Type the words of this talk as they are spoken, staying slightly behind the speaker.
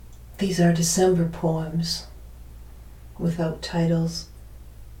These are December poems without titles,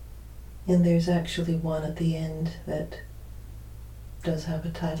 and there's actually one at the end that does have a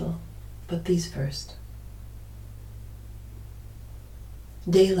title, but these first.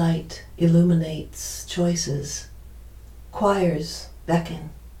 Daylight illuminates choices. Choirs beckon.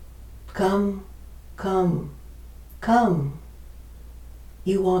 Come, come, come.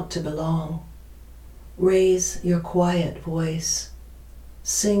 You want to belong. Raise your quiet voice.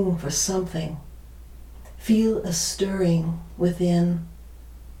 Sing for something. Feel a stirring within.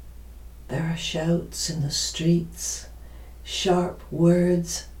 There are shouts in the streets. Sharp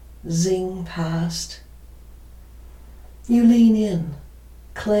words zing past. You lean in,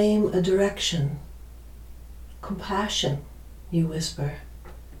 claim a direction. Compassion, you whisper.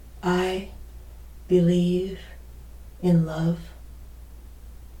 I believe in love.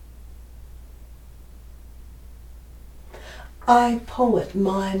 I poet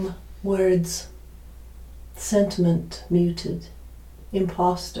mime words, sentiment muted,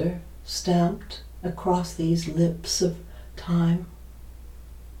 imposter stamped across these lips of time.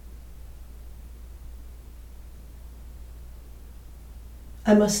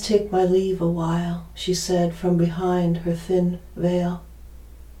 I must take my leave a while, she said from behind her thin veil.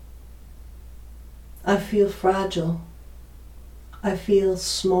 I feel fragile. I feel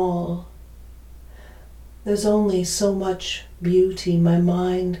small. There's only so much beauty my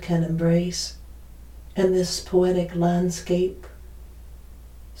mind can embrace, and this poetic landscape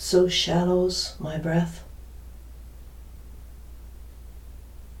so shallows my breath.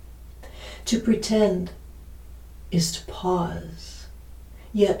 To pretend is to pause,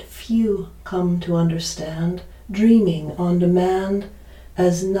 yet few come to understand, dreaming on demand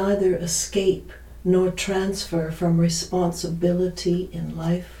as neither escape nor transfer from responsibility in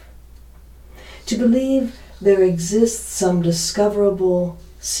life. To believe there exists some discoverable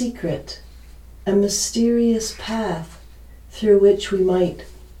secret, a mysterious path through which we might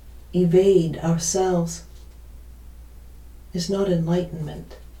evade ourselves, is not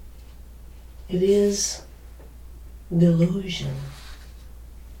enlightenment. It is delusion.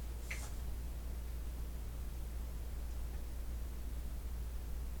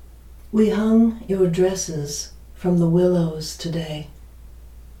 We hung your dresses from the willows today.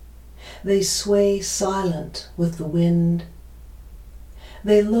 They sway silent with the wind.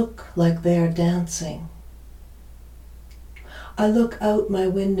 They look like they are dancing. I look out my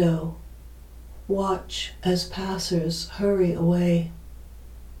window, watch as passers hurry away.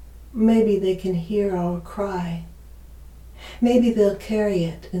 Maybe they can hear our cry. Maybe they'll carry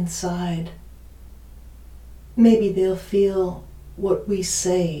it inside. Maybe they'll feel what we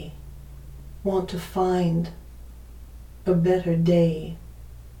say, want to find a better day.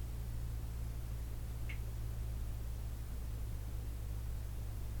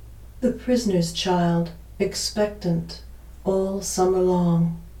 The prisoner's child, expectant all summer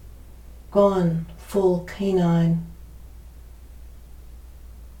long, gone full canine.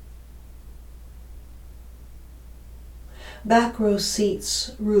 Back row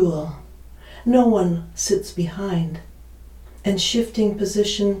seats rule. No one sits behind, and shifting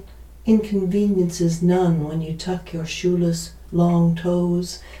position inconveniences none when you tuck your shoeless long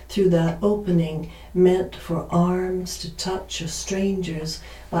toes through that opening meant for arms to touch a stranger's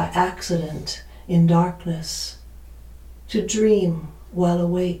by accident in darkness, to dream while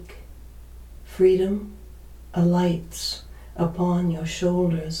awake. Freedom alights upon your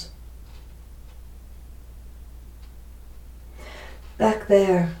shoulders. Back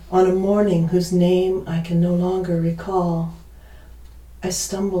there, on a morning whose name I can no longer recall, I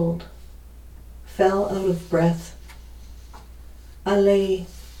stumbled, fell out of breath. I lay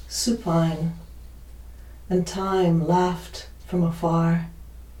supine, and time laughed from afar.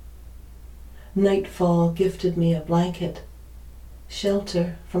 Nightfall gifted me a blanket,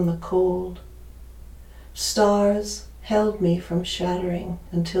 shelter from the cold. Stars held me from shattering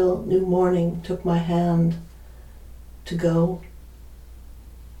until new morning took my hand to go.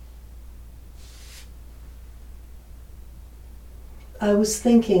 I was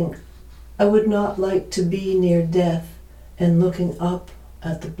thinking I would not like to be near death and looking up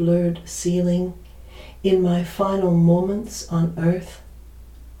at the blurred ceiling in my final moments on earth,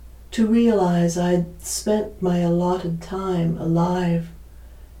 to realize I'd spent my allotted time alive,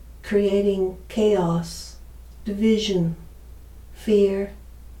 creating chaos, division, fear,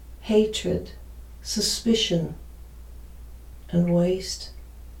 hatred, suspicion, and waste.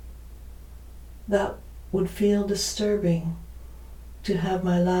 That would feel disturbing, to have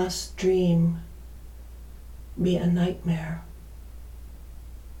my last dream be a nightmare.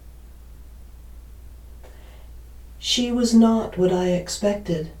 She was not what I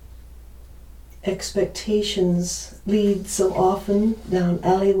expected, Expectations lead so often down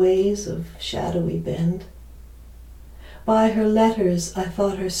alleyways of shadowy bend. By her letters I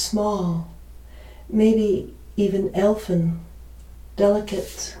thought her small, maybe even elfin,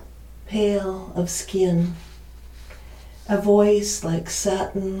 delicate, pale of skin, a voice like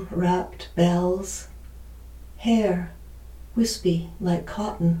satin-wrapped bells, hair wispy like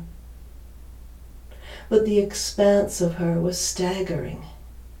cotton. But the expanse of her was staggering,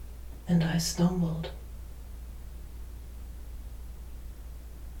 and I stumbled.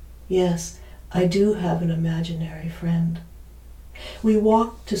 Yes, I do have an imaginary friend. We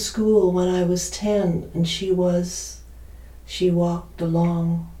walked to school when I was 10, and she walked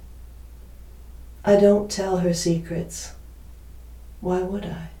along. I don't tell her secrets. Why would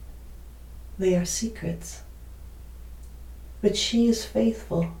I? They are secrets. But she is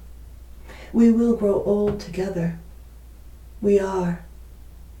faithful. We will grow old together. We are.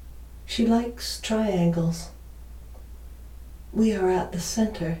 She likes triangles. We are at the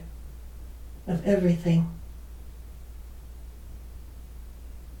center of everything.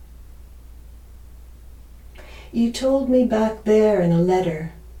 You told me back there in a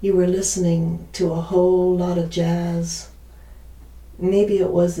letter you were listening to a whole lot of jazz. Maybe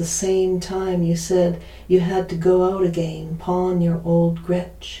it was the same time you said you had to go out again, pawn your old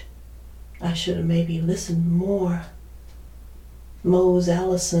Gretsch. I should have maybe listened more. Mose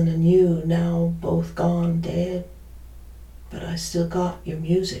Allison and you now both gone dead, but I still got your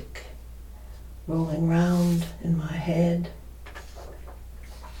music rolling round in my head.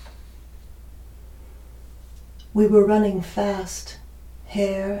 We were running fast,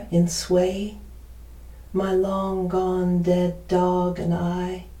 hair in sway, my long gone dead dog and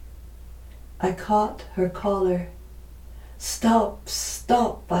I. I caught her collar. Stop,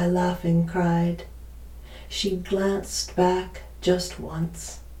 stop, I laughing cried. She glanced back just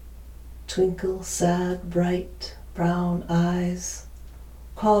once, twinkle sad bright brown eyes,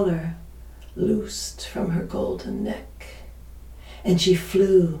 collar loosed from her golden neck, and she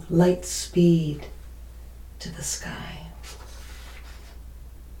flew light speed to the sky.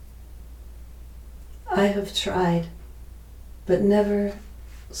 I have tried, but never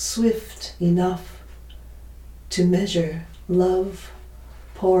swift enough to measure love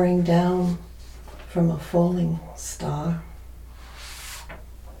pouring down from a falling star.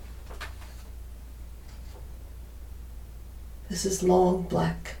 This is long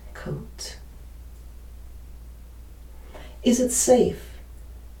black coat. Is it safe,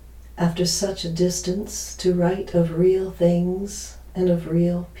 after such a distance, to write of real things and of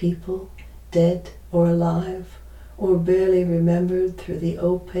real people, dead or alive, or barely remembered through the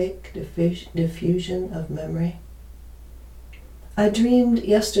opaque diffusion of memory? I dreamed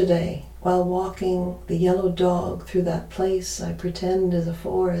yesterday while walking the yellow dog through that place I pretend is a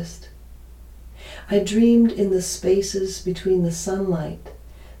forest. I dreamed in the spaces between the sunlight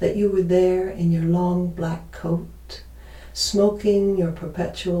that you were there in your long black coat, smoking your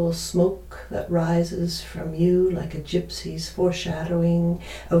perpetual smoke that rises from you like a gypsy's foreshadowing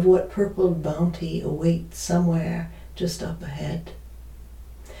of what purpled bounty awaits somewhere just up ahead,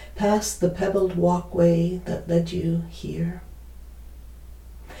 past the pebbled walkway that led you here.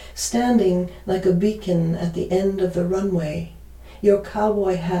 Standing like a beacon at the end of the runway, your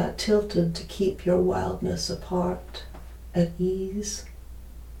cowboy hat tilted to keep your wildness apart, at ease.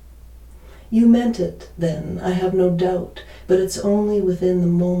 You meant it then, I have no doubt, but it's only within the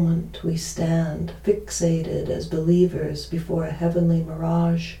moment we stand, fixated as believers before a heavenly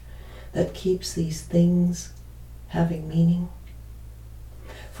mirage that keeps these things having meaning.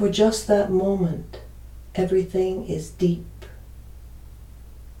 For just that moment, everything is deep,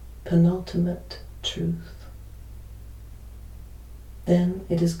 penultimate truth. Then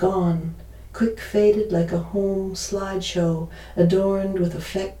it is gone, quick faded like a home slideshow adorned with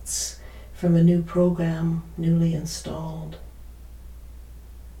effects from a new program newly installed.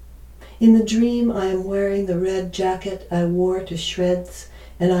 In the dream I am wearing the red jacket I wore to shreds,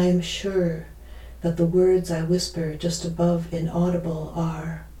 and I am sure that the words I whisper just above inaudible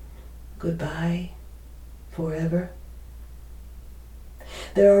are goodbye forever.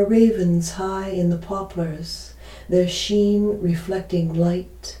 There are ravens high in the poplars, their sheen reflecting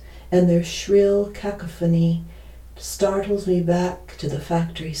light, and their shrill cacophony startles me back to the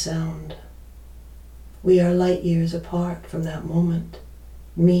factory sound. We are light years apart from that moment,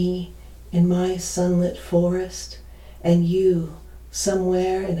 me in my sunlit forest, and you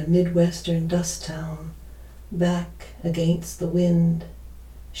somewhere in a Midwestern dust town, back against the wind,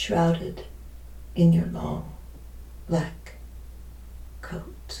 shrouded in your long black